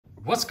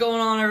What's going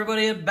on,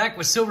 everybody? Back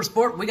with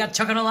SLVRsport. We got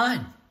Chuck on the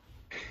line.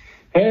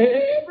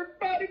 Hey,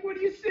 everybody, what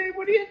do you say?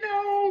 What do you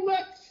know?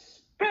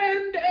 Let's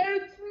spend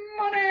Ed's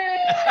money!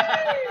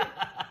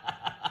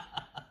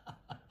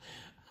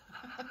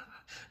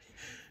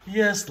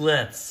 Yes,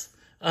 let's.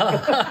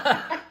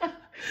 Yeah.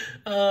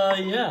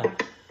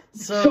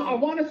 So I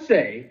want to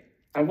say,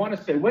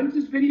 when's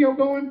this video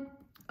going?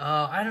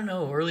 I don't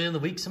know, early in the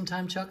week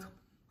sometime, Chuck?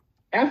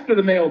 After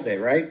the mail day,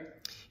 right?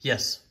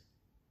 Yes.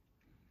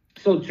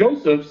 So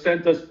Joseph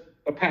sent us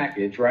a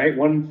package, right?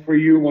 One for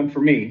you, one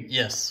for me.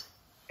 Yes.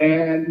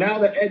 And now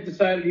that Ed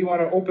decided he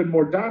wanted to open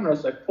more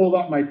Donruss, I pulled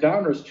out my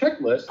Donruss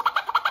checklist,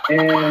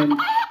 and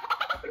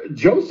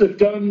Joseph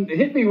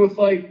hit me with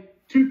like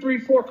 2, 3,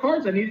 4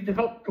 cards I needed to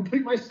help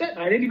complete my set, and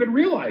I didn't even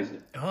realize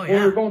it. Oh, yeah. When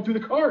we were going through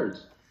the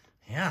cards.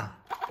 Yeah.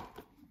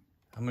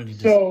 I'm gonna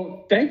just...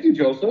 So, thank you,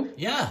 Joseph.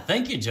 Yeah,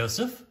 thank you,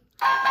 Joseph.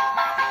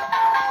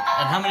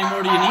 And how many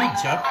more do you need,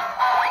 Chuck?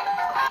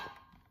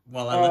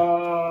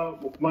 Well,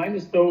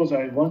 minus those,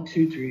 I had 1,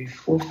 2, 3,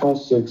 4, 5,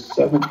 6,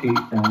 7, 8,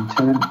 9,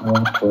 10,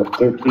 11, 12,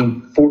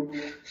 13,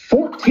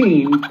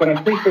 14, but I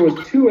think there was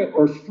 2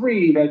 or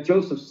 3 that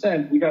Joseph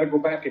sent. We got to go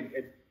back and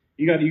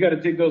you got to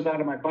dig those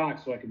out of my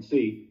box so I can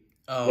see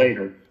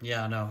later.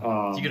 Yeah,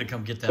 no. You got to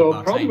come get that so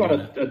box. So probably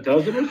about a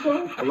dozen or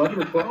so,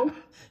 11 or 12.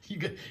 You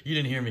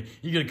didn't hear me.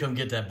 You got to come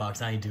get that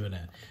box. I ain't doing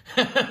that.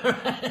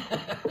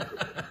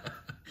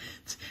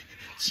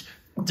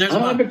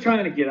 I've been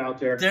trying to get out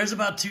there. There's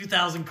about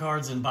 2,000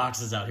 cards and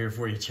boxes out here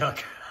for you,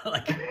 Chuck.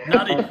 Like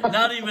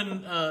not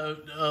even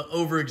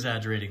over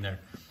exaggerating there.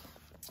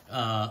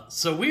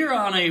 So we are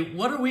on a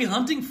what are we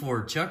hunting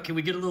for, Chuck? Can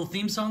we get a little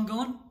theme song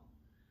going?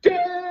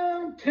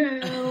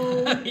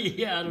 Downtown.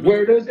 Yeah. I don't know.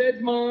 Where does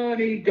Ed's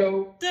money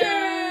go?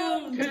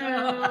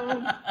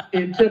 Downtown.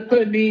 Into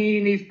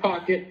Panini's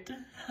pocket.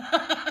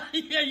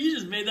 Yeah, you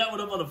just made that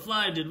one up on the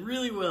fly. Did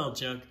really well,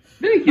 Chuck.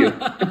 Thank you.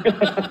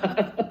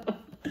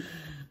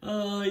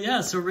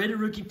 Yeah, so rated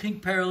rookie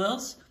pink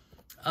parallels.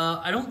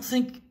 I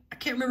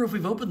can't remember if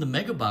we've opened the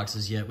mega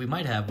boxes yet. We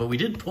might have, but we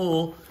did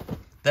pull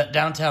that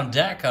downtown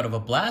deck out of a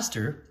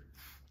blaster.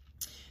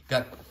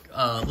 Got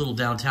a little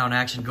downtown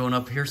action going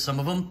up here, some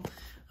of them.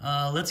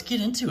 Let's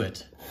get into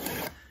it.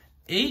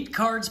 8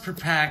 cards per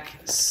pack,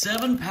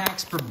 7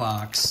 packs per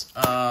box.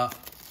 I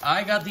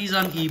got these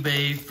on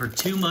eBay for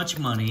too much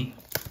money.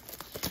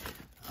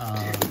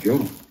 There we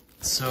go.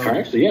 So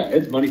actually, yeah,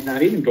 Ed's money's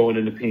not even going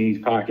into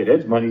Panini's pocket.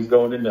 Ed's money's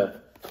going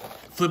into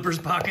Flipper's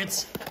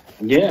pockets.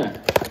 Yeah.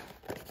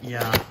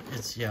 Yeah,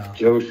 yeah.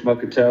 Joe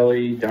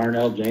Schmuckatelli,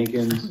 Darnell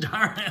Jenkins.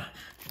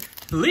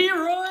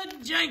 Leroy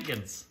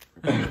Jenkins.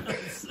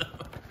 So,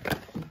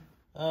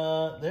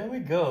 there we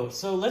go.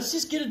 So let's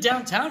just get it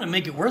downtown and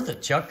make it worth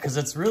it, Chuck, because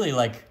it's really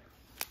like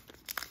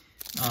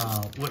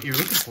what you're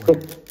looking for.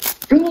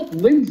 Philip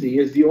Lindsay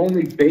is the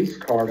only base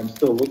card I'm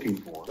still looking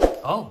for.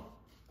 Oh.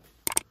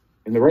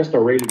 And the rest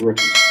are rated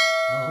rookies.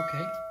 Oh,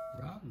 okay.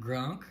 Rob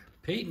Gronk,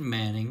 Peyton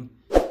Manning,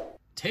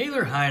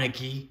 Taylor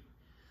Heineke,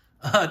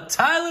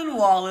 Tylan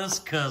Wallace,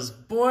 because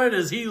boy,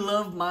 does he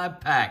love my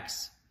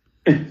packs.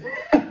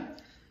 That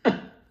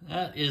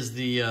is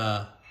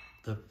the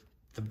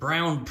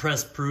Brown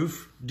press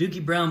proof,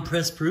 Dookie Brown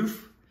press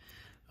proof.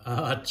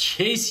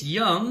 Chase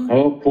Young.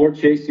 Oh, poor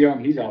Chase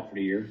Young. He's out for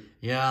the year.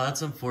 Yeah,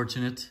 that's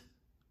unfortunate.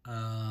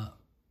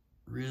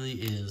 Really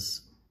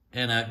is.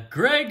 And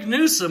Greg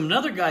Newsome,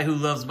 another guy who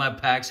loves my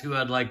packs, who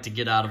I'd like to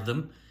get out of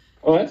them.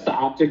 Oh, that's the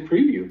optic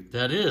preview.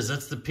 That is.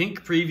 That's the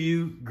pink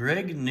preview.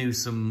 Greg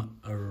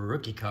Newsome, a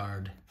rookie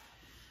card.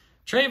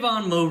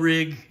 Trayvon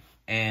Moehrig,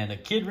 and a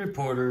kid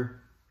reporter.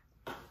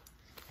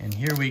 And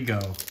here we go.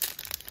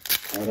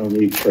 I don't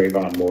need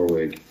Trayvon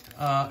Moehrig.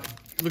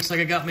 Looks like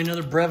I got me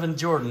another Brevin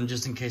Jordan,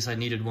 just in case I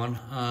needed one.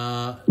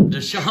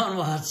 Deshaun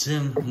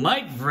Watson,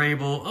 Mike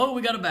Vrabel. Oh,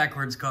 we got a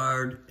backwards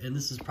card. And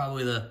this is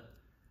probably the...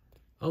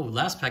 Oh,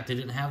 last pack they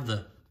didn't have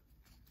the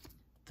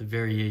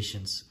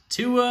variations.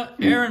 Tua,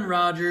 Aaron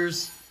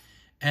Rodgers,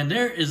 and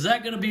is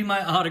that going to be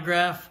my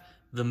autograph?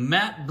 The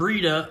Matt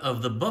Breida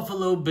of the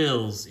Buffalo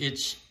Bills. It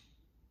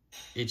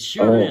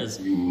sure is.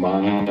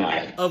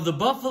 My. Of the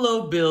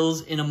Buffalo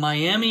Bills in a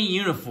Miami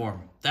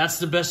uniform. That's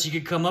the best you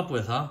could come up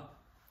with, huh?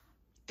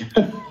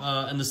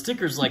 And the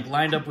sticker's like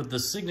lined up with the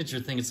signature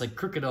thing. It's like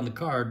crooked on the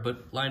card,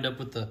 but lined up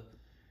with the...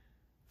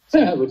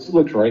 Yeah, looks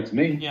right to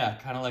me. Yeah,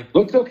 kind of like...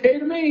 Looks okay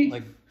to me.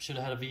 Like, should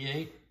have had a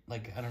V8.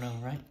 Like, I don't know,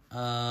 right?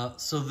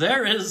 So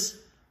there is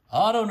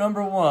auto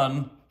number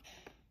 1,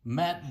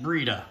 Matt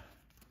Breida.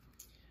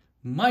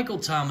 Michael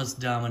Thomas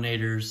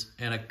Dominators,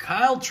 and a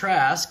Kyle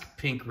Trask,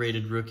 pink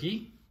rated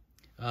rookie.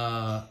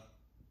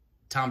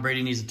 Tom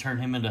Brady needs to turn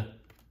him into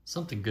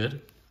something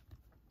good.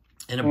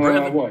 And a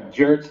Brevin... What,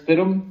 Jarrett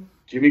Stidham?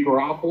 Jimmy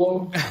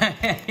Garoppolo?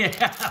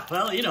 Yeah,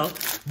 well, you know,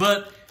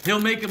 but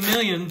he'll make $1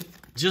 million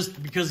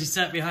just because he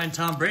sat behind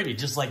Tom Brady,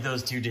 just like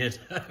those two did.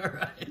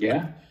 Right?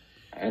 Yeah.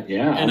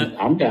 Yeah,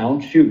 I'm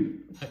down.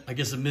 Shoot. I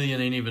guess $1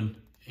 million ain't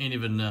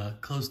even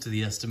close to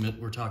the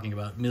estimate we're talking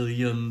about.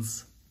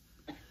 Millions.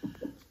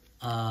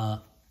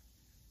 Jalen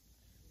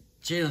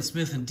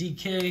Smith and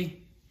DK.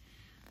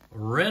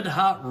 Red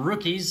Hot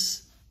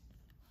Rookies.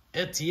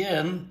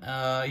 Etienne,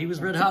 he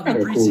was red hot in the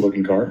Kind of a cool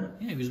looking card.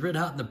 Yeah, he was red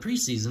hot in the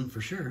preseason for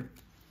sure.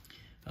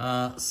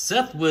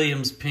 Seth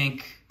Williams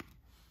pink,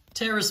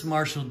 Terrace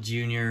Marshall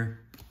Jr.,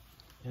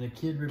 and a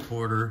kid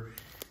reporter.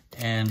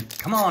 And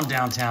come on,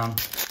 downtown.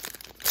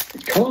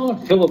 Come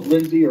on, Philip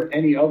Lindsay or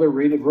any other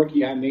rated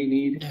rookie I may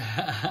need.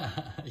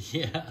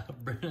 Yeah,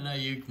 Brandon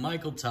Ayuk,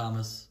 Michael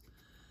Thomas,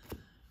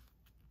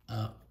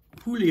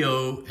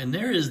 Julio, and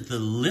there is the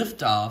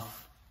liftoff.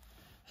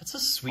 That's a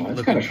sweet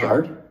looking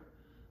card.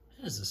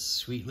 That is a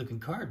sweet looking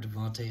card,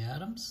 Devontae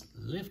Adams.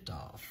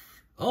 Liftoff.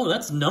 Oh,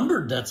 that's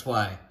numbered, that's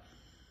why.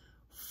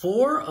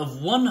 4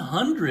 of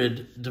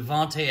 100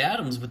 Devontae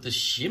Adams with the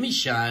shimmy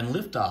shine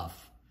liftoff.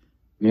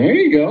 There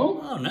you go.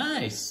 Oh,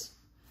 nice.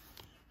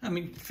 I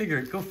mean,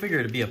 go figure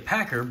it'd be a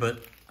Packer,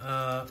 but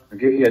I'll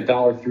give you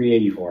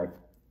 $1.380 for it.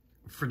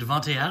 For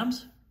Devontae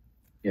Adams?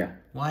 Yeah.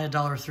 Why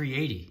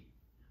 $1.380?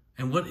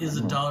 And what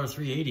is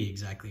 $1.380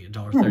 exactly?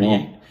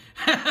 $1.38?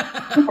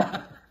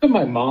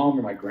 My mom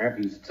or my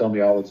grandpa used to tell me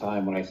all the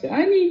time when I say,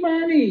 I need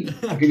money.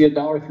 I'll give you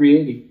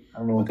 $1.380. I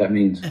don't know what that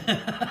means.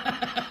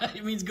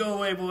 It means go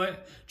away, boy.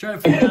 Try to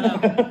figure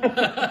that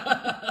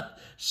out.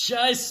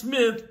 Shai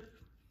Smith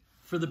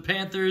for the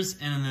Panthers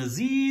and an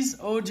Azeez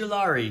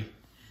Ojulari.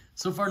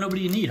 So far,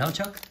 nobody you need, huh,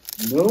 Chuck?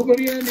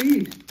 Nobody I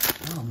need.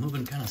 Oh, I'm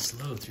moving kind of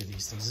slow through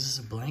these things. Is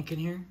this a blank in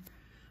here?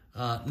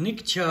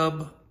 Nick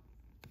Chubb,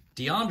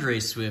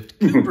 DeAndre Swift,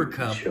 Cooper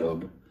Kupp,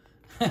 Chubb.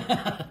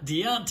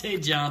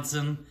 Deontay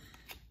Johnson,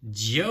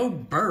 Joe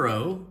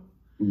Burrow.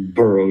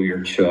 Burrow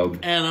your Chubb.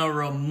 And a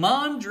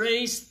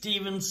Ramondre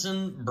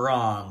Stevenson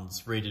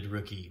bronze rated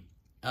rookie.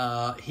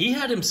 He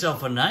had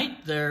himself a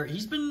night there.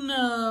 He's been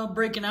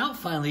breaking out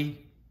finally.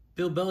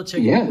 Bill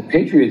Belichick. Yeah, the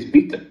Patriots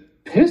beat the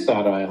piss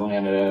out of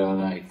Atlanta that other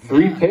night.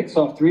 3 picks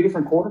off 3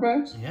 different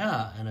quarterbacks.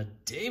 Yeah, and a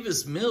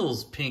Davis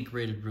Mills pink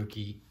rated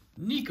rookie,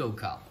 Nico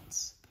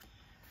Collins.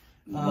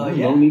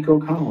 No Nico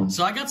Collins.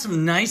 So I got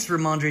some nice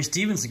Ramondre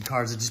Stevenson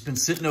cards that just been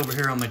sitting over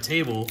here on my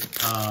table,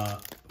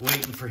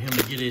 waiting for him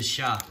to get his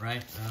shot,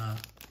 right?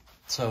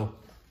 So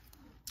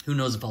who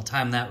knows if I'll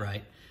time that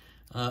right.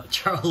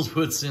 Charles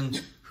Woodson,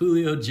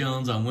 Julio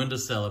Jones on when to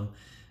sell him,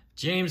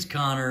 James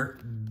Conner,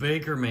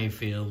 Baker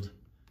Mayfield,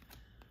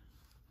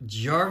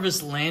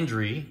 Jarvis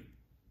Landry,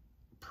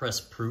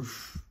 press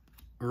proof,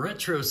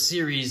 Retro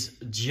Series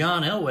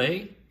John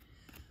Elway,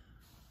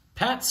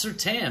 Pat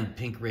Surtain,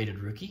 pink rated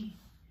rookie,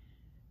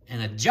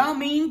 and a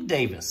Jamin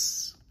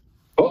Davis.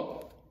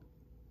 Oh,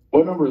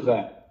 what number is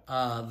that?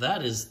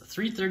 That is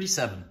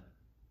 337.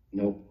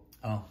 Nope.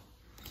 Oh.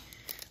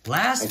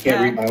 Last I can't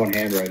pack. read my own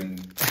handwriting.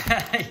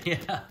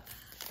 Yeah.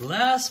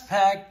 Last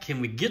pack. Can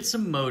we get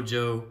some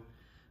mojo?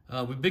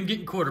 We've been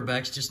getting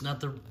quarterbacks, just not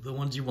the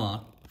ones you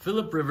want.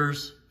 Phillip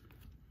Rivers.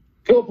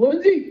 Philip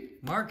Lindsay.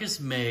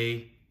 Marcus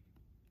May.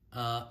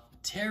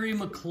 Terry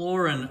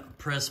McLaurin,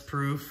 press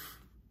proof.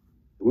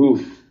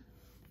 Oof.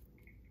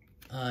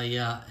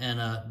 Yeah,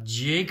 and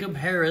Jacob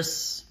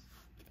Harris,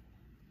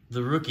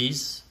 the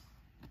rookies,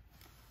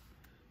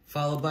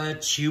 followed by a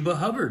Chuba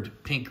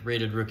Hubbard, pink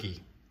rated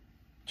rookie.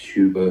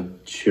 Chuba,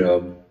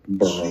 Chubb,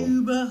 Burrow.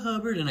 Chuba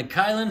Hubbard and a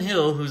Kylan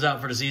Hill, who's out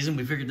for the season.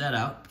 We figured that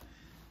out.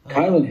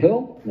 Kylan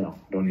Hill? No,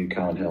 don't need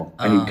Kylan Hill.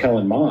 I need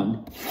Kellen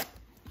Mond.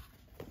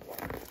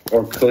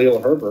 Or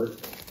Khalil Herbert.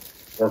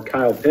 Or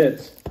Kyle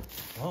Pitts.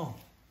 Oh,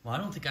 well, I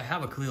don't think I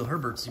have a Khalil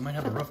Herbert, so you might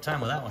have a rough time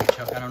with that one,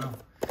 Chuck. I don't know.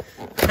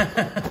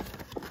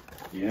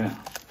 Yeah.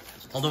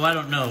 Although I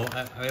don't know.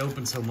 I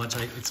open so much,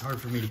 it's hard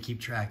for me to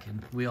keep track,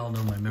 and we all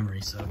know my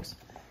memory sucks.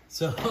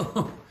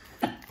 So,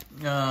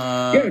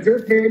 yeah, did you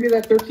ever pay me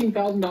that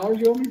 $13,000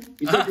 you owe me?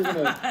 You said you were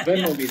going to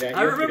Venmo me that.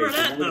 I remember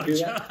that, though,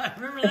 Chuck. I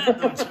remember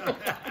that, though, Chuck.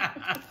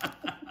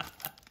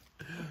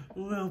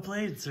 Well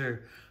played,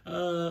 sir.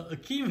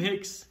 Akeem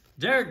Hicks,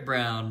 Derek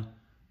Brown,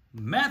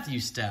 Matthew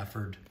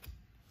Stafford.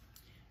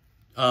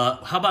 How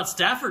about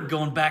Stafford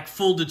going back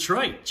full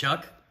Detroit,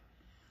 Chuck?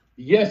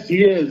 Yes,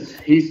 he is.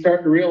 He's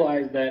starting to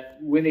realize that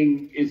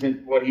winning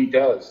isn't what he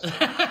does.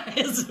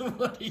 Isn't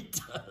what he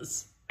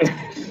does.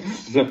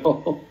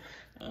 So,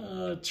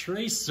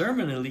 Trey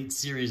Sermon, Elite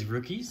Series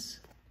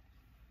rookies.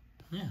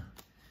 Yeah.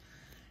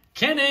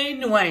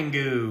 Kene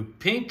Nwangu,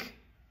 pink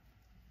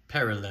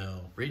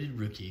parallel rated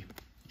rookie.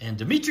 And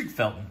Demetric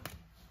Felton.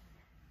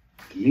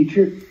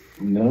 Demetric?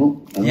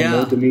 No, I don't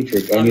know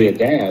Demetric. I need a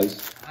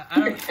Daz.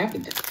 What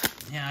happened?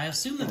 Yeah, I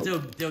assume that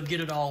they'll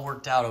get it all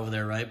worked out over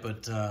there, right?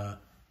 But I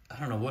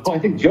don't know what's. Oh, I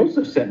think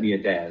Joseph sent me a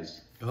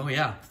Daz. Oh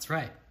yeah, that's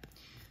right.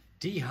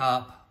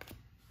 D-Hop,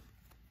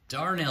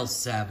 Darnell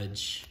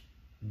Savage,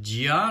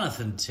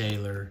 Jonathan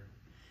Taylor,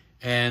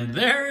 and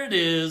there it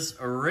is,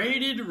 a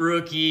rated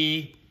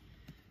rookie,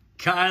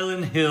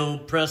 Kylan Hill,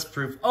 press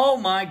proof. Oh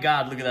my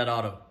God, look at that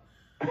auto.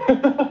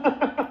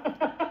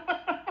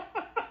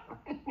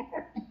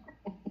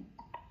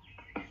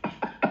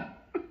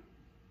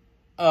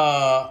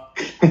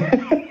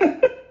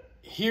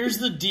 Here's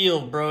the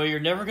deal, bro. You're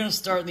never going to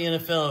start in the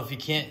NFL if you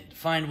can't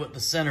find what the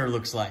center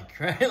looks like,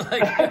 right?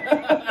 Like,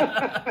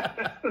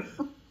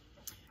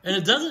 And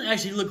it doesn't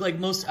actually look like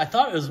most... I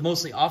thought it was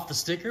mostly off the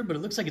sticker, but it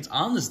looks like it's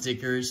on the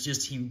sticker. It's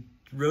just he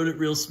wrote it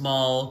real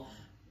small.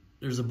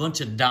 There's a bunch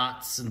of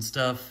dots and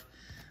stuff.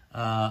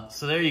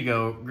 So there you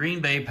go. Green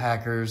Bay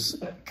Packers,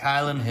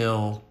 Kylan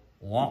Hill.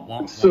 Womp,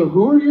 womp, womp. So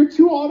who are your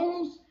two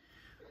autos?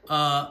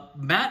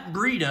 Matt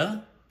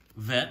Breida,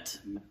 vet,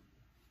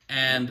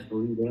 and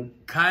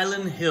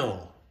Kylan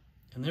Hill.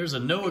 And there's a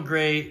Noah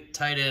Gray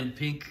tight end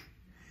pink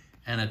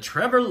and a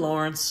Trevor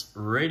Lawrence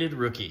rated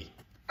rookie.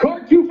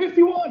 Card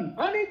 251.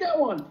 I need that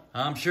one.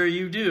 I'm sure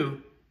you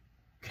do.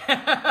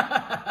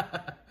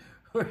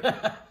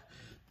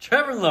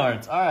 Trevor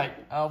Lawrence. All right,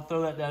 I'll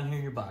throw that down here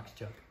in your box,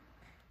 Chuck.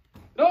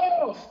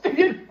 No, stick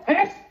it.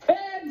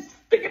 Hashtag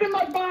stick it in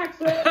my box,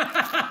 man.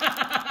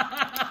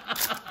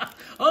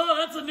 Oh,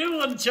 that's a new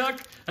one, Chuck.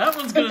 That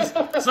one's gonna.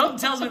 Something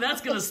tells me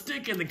that's gonna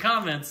stick in the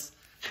comments.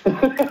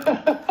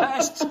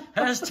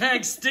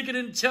 Hashtag stick it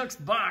in Chuck's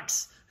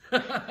box.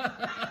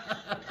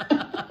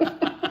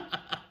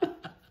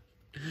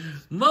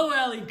 Mo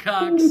Alley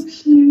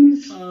Cox,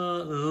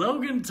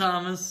 Logan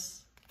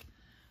Thomas,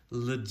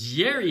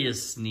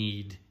 Legarius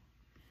Sneed,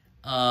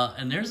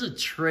 and there's a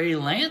Trey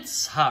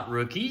Lance hot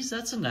rookies.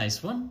 That's a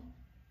nice one.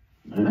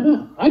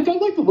 I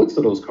don't like the looks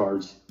of those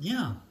cards.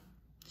 Yeah.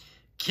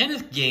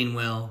 Kenneth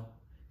Gainwell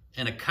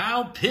and a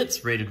Kyle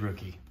Pitts rated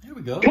rookie. There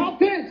we go. Kyle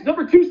Pitts,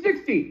 number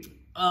 260.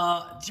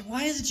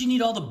 Why is it you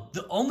need all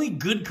the only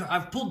good?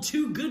 I've pulled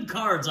 2 good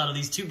cards out of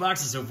these 2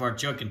 boxes so far,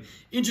 Chuck. And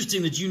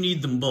interesting that you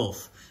need them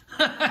both.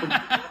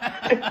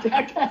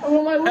 Hashtag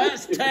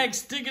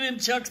stick it in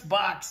Chuck's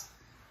box.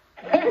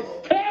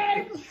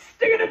 Hashtag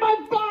stick it in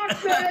my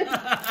box, man.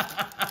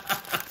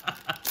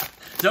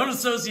 Don't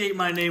associate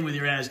my name with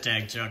your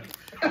hashtag, Chuck.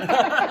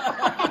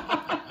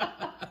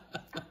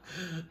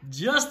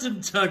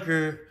 Justin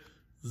Tucker,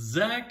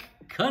 Zach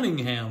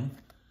Cunningham,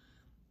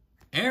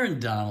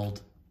 Aaron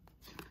Donald,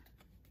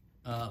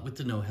 with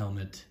the no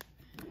helmet.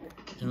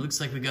 And it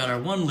looks like we got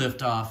our one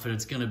lift off, and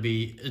it's going to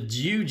be a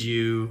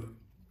Juju,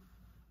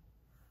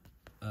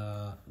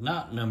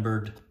 not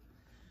numbered,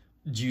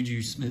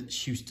 Juju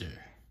Smith-Schuster.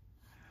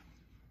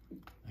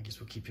 I guess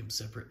we'll keep him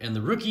separate. And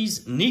the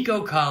rookies,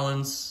 Nico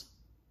Collins,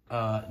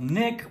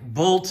 Nick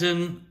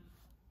Bolton,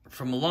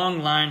 from a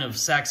long line of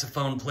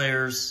saxophone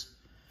players,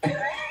 and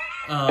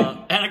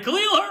a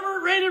Khalil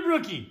Herbert rated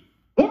rookie.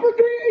 Number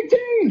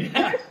 318.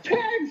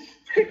 Hashtag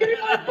stick it in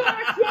my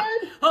box,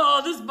 man.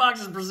 Oh, this box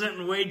is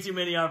presenting way too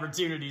many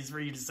opportunities for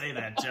you to say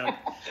that, Chuck.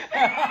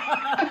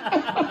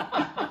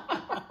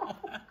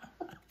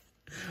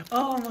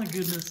 Oh, my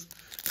goodness.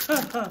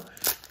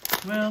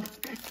 Well,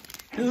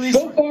 at least...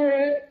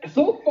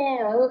 So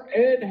far,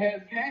 Ed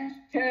has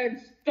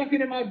hashtag stuck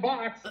it in my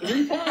box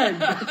 3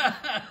 times.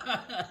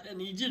 And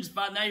you just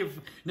find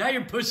now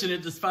you're pushing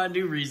it to find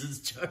new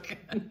reasons, Chuck.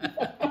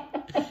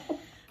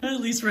 At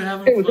least we're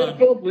having fun. Was that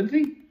Philip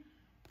Lindsay?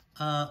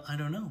 I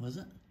don't know. Was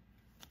it?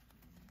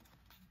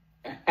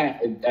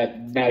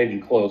 Not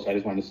even close. I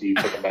just wanted to see you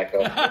pick it back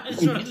up. I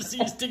just wanted to see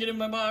you stick it in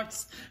my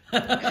box.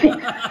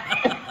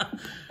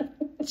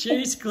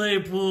 Chase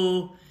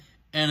Claypool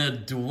and a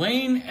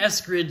Dwayne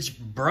Eskridge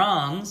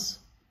bronze.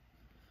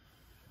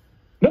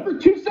 Number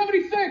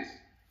 276.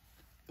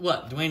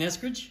 What, Dwayne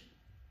Eskridge?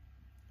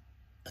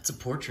 That's a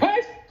portrait.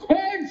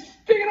 Hashtag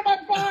stick it in my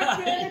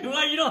box, man.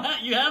 Well, you don't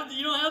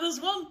have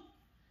this one?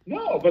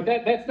 No, but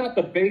that's not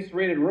the base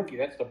rated rookie.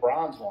 That's the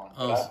bronze one.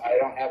 Oh. I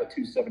don't have a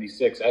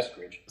 276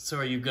 Eskridge. So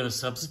are you going to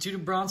substitute a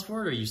bronze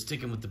for it, or are you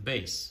sticking with the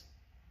base?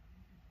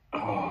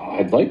 Oh,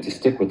 I'd like to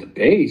stick with the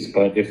base,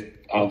 but if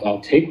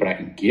I'll take what I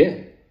can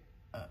get.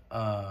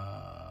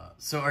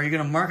 So are you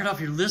going to mark it off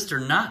your list or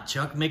not,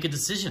 Chuck? Make a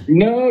decision.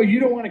 No,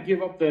 you don't want to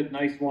give up the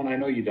nice one. I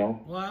know you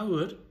don't. Well, I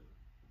would.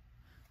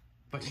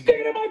 But stick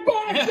it in my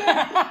box.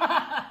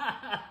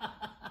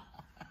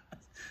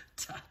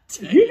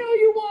 You know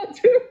you want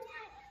to.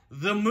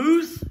 The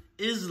Muth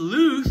is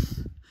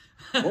Luth.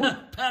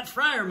 Pat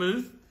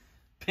Fryermuth.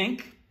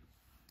 Pink.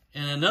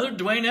 And another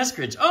Dwayne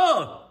Eskridge.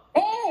 Oh,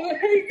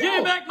 there you go. Give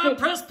me back my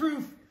press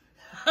proof.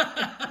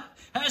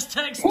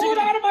 Hashtag pull it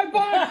out of my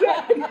box.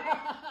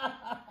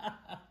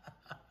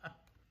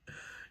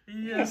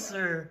 Yes,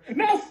 sir.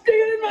 Now stick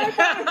it in my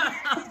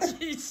box.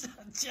 Jeez,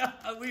 Chuck,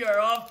 we are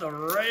off the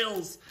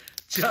rails,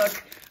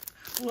 Chuck.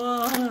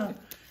 Whoa.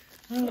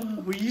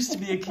 We used to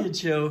be a kid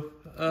show.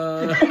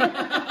 Drew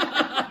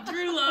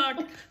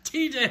Lock,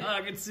 TJ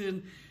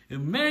Hawkinson,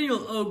 Emmanuel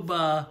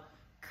Ogba,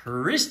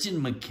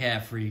 Christian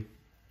McCaffrey,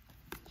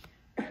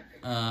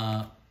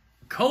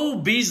 Cole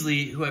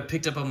Beasley, who I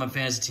picked up on my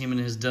fantasy team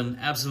and has done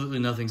absolutely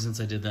nothing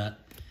since I did that.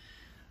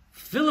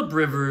 Phillip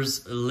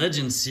Rivers,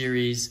 Legend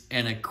Series,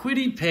 and a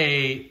Quiddy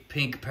Pay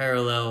pink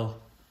parallel,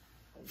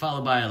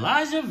 followed by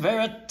Elijah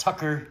Vera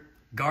Tucker,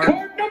 guard.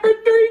 Card number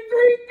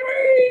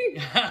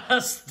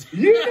 333.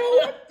 You know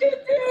what to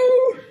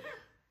do.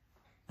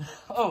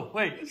 Oh,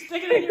 wait.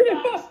 Stick it in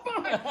your box.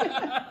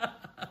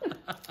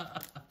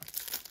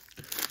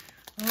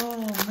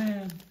 Oh,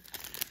 man.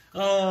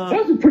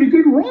 That was a pretty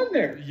good run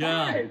there.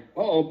 Yeah.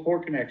 Uh-oh, poor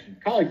connection.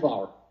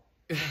 Cauliflower.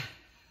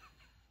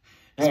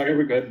 Oh, I right,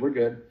 we're good. We're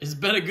good. It's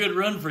been a good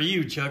run for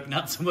you, Chuck.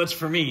 Not so much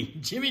for me.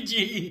 Jimmy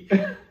G,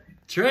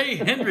 Trey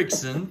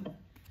Hendrickson,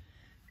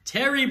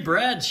 Terry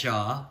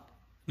Bradshaw.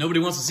 Nobody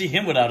wants to see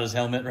him without his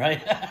helmet,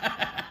 right?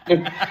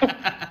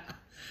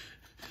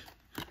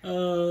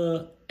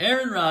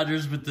 Aaron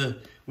Rodgers with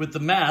the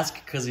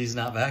mask because he's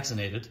not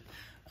vaccinated.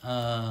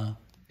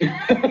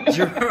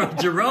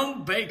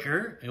 Jerome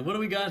Baker, and what do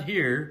we got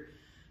here?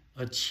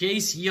 A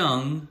Chase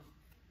Young.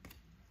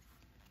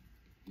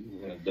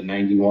 The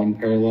 91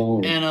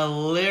 parallel. And a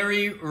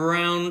Larry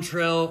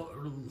Roundtree.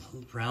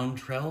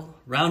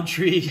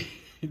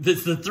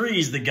 That's the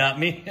threes that got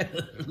me.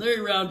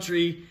 Larry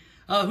Roundtree,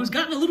 who's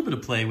gotten a little bit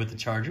of play with the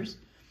Chargers.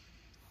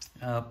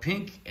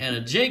 Pink, and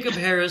a Jacob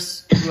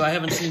Harris, who I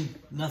haven't seen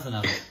nothing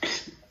of.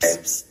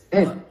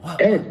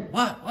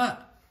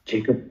 What?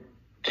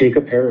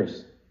 Jacob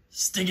Harris.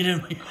 Stick it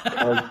in.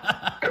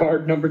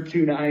 Card number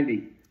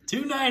 290.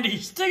 290.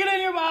 Stick it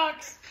in your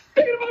box.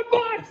 Stick it in my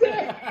box.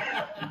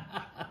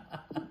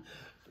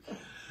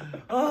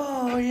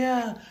 Oh,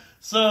 yeah.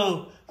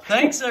 So,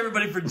 thanks,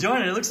 everybody, for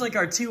joining. It looks like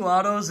our 2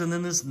 autos and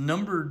then this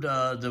numbered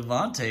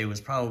Devontae was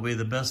probably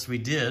the best we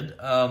did.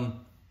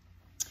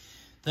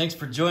 Thanks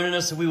for joining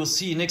us, and we will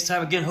see you next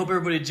time. Again, hope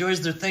everybody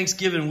enjoys their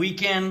Thanksgiving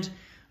weekend.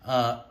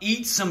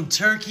 Eat some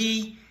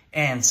turkey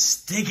and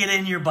stick it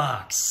in your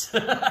box.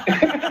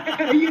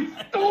 You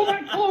stole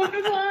my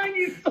clothing line.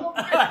 You stole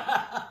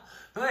my...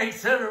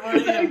 Thanks,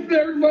 everybody. Thanks,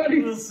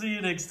 everybody. We'll see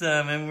you next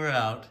time, and we're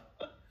out.